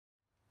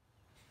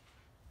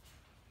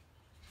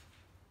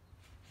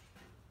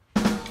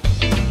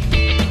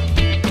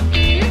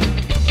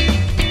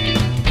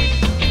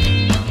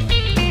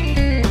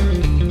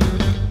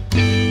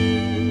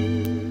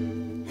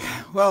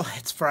Well,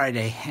 it's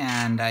Friday,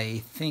 and I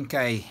think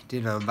I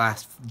did a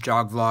last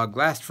jog vlog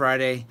last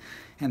Friday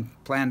and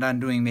planned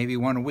on doing maybe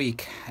one a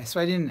week. So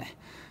I didn't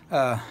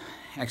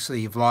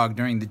actually vlog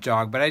during the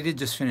jog, but I did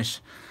just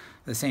finish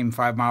the same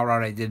 5-mile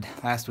route I did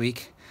last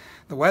week.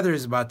 The weather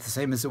is about the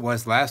same as it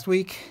was last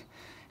week,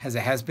 as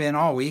it has been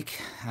all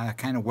week.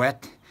 Kind of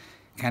wet,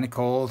 kind of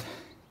cold,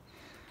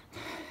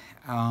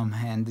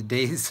 and the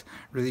days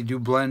really do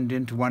blend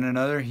into one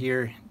another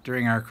here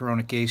during our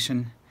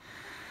Coronacation.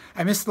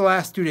 I missed the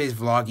last 2 days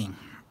vlogging,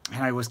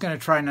 and I was going to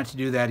try not to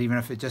do that, even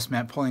if it just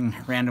meant pulling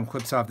random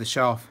clips off the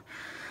shelf.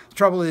 The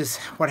trouble is,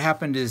 what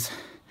happened is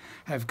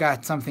I've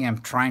got something I'm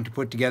trying to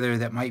put together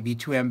that might be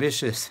too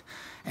ambitious,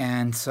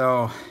 and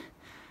so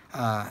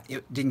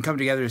it didn't come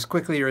together as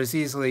quickly or as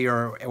easily,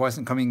 or it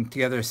wasn't coming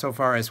together so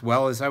far as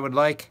well as I would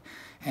like,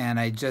 and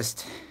I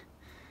just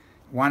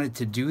wanted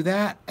to do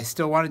that. I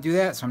still want to do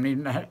that, so I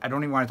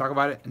don't even want to talk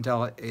about it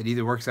until it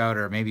either works out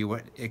or maybe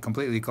it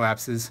completely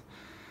collapses.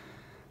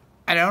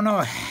 I don't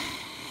know.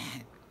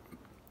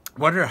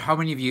 Wonder how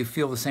many of you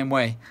feel the same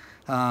way,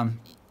 where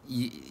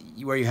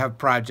you have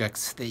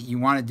projects that you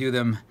want to do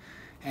them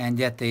and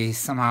yet they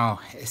somehow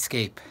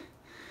escape.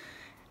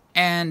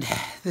 And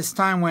this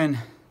time when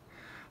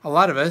a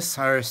lot of us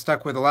are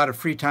stuck with a lot of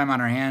free time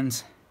on our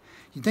hands,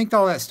 you'd think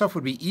all that stuff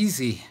would be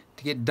easy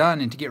to get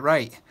done and to get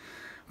right.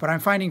 But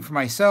I'm finding for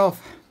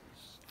myself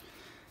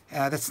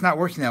that's not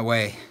working that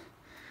way.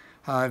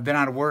 I've been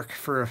out of work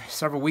for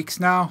several weeks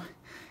now,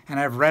 and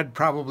I've read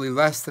probably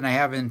less than I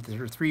have in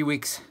 3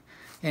 weeks,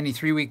 any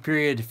 3-week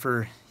period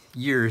for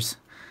years.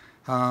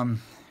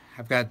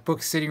 I've got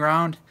books sitting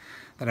around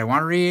that I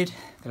want to read,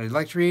 that I'd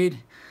like to read,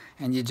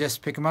 and you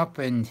just pick them up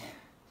and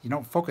you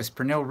don't focus.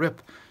 Pernille,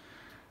 Ripp,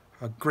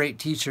 a great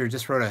teacher,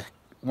 just wrote a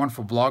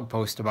wonderful blog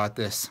post about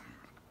this,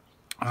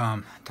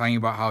 talking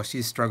about how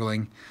she's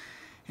struggling.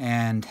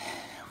 And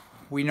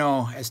we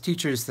know as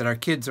teachers that our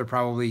kids are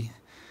probably,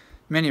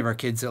 many of our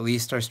kids at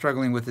least, are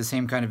struggling with the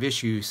same kind of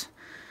issues.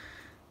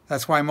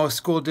 That's why most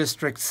school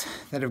districts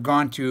that have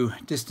gone to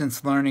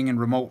distance learning and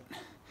remote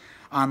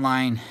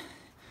online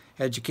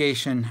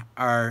education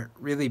are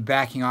really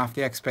backing off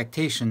the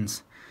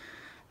expectations.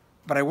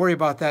 But I worry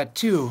about that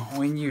too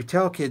when you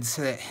tell kids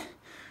that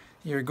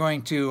you're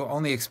going to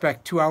only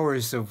expect 2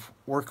 hours of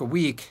work a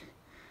week,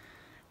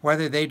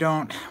 whether they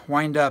don't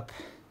wind up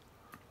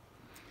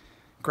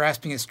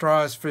grasping at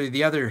straws for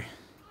the other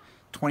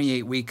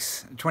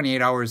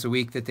 28 hours a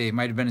week that they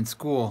might have been in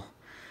school,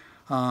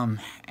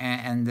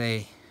 and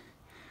they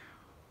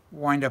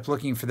wind up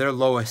looking for their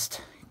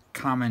lowest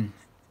common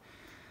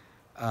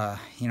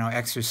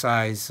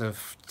exercise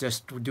of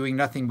just doing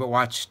nothing but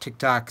watch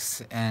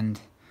TikToks and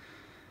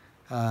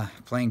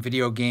playing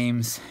video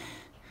games.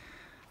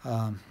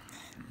 And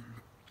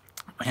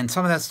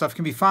some of that stuff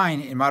can be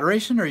fine in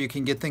moderation, or you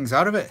can get things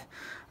out of it.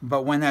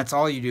 But when that's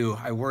all you do,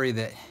 I worry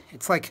that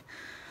it's like,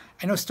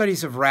 I know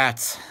studies of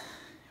rats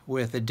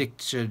with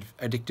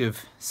addictive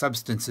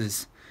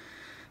substances.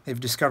 They've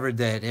discovered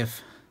that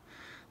if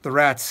the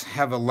rats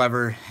have a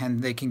lever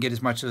and they can get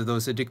as much of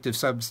those addictive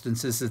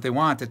substances as they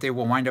want, that they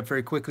will wind up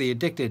very quickly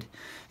addicted.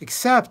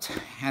 Except,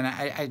 and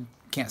I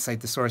can't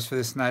cite the source for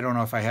this, and I don't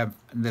know if I have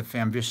the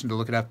ambition to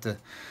look it up to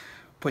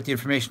put the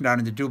information down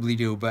in the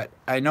doobly-doo, but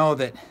I know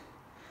that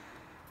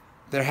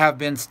there have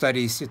been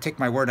studies, you take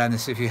my word on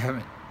this if you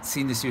haven't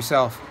seen this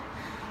yourself,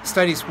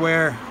 studies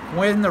where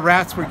when the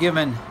rats were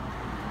given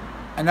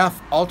enough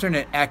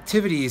alternate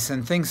activities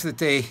and things that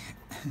they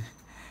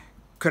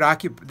could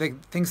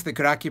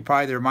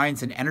occupy their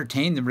minds and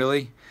entertain them,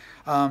 really,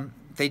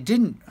 they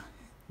didn't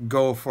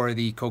go for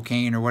the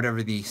cocaine or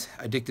whatever the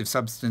addictive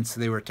substance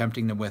they were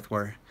tempting them with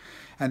were,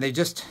 and they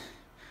just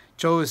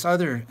chose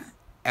other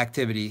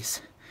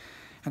activities.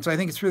 And so I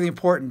think it's really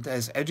important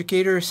as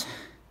educators,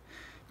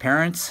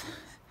 parents,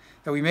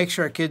 that we make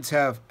sure our kids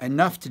have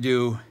enough to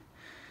do,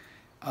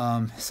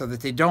 so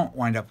that they don't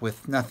wind up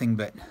with nothing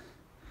but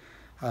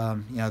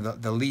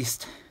the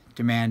least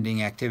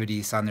demanding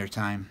activities on their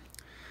time.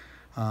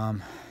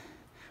 But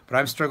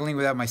I'm struggling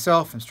with that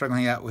myself. I'm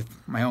struggling that with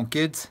my own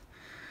kids.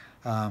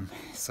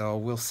 So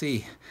we'll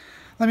see.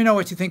 Let me know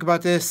what you think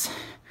about this.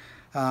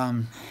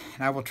 And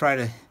I will try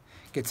to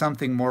get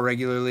something more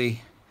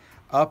regularly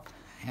up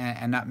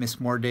and not miss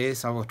more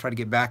days. I will try to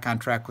get back on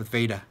track with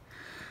VEDA.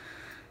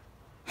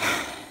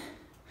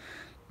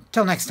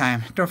 Till next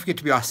time, don't forget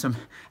to be awesome.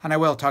 And I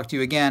will talk to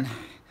you again,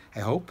 I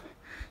hope,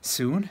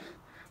 soon,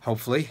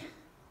 hopefully.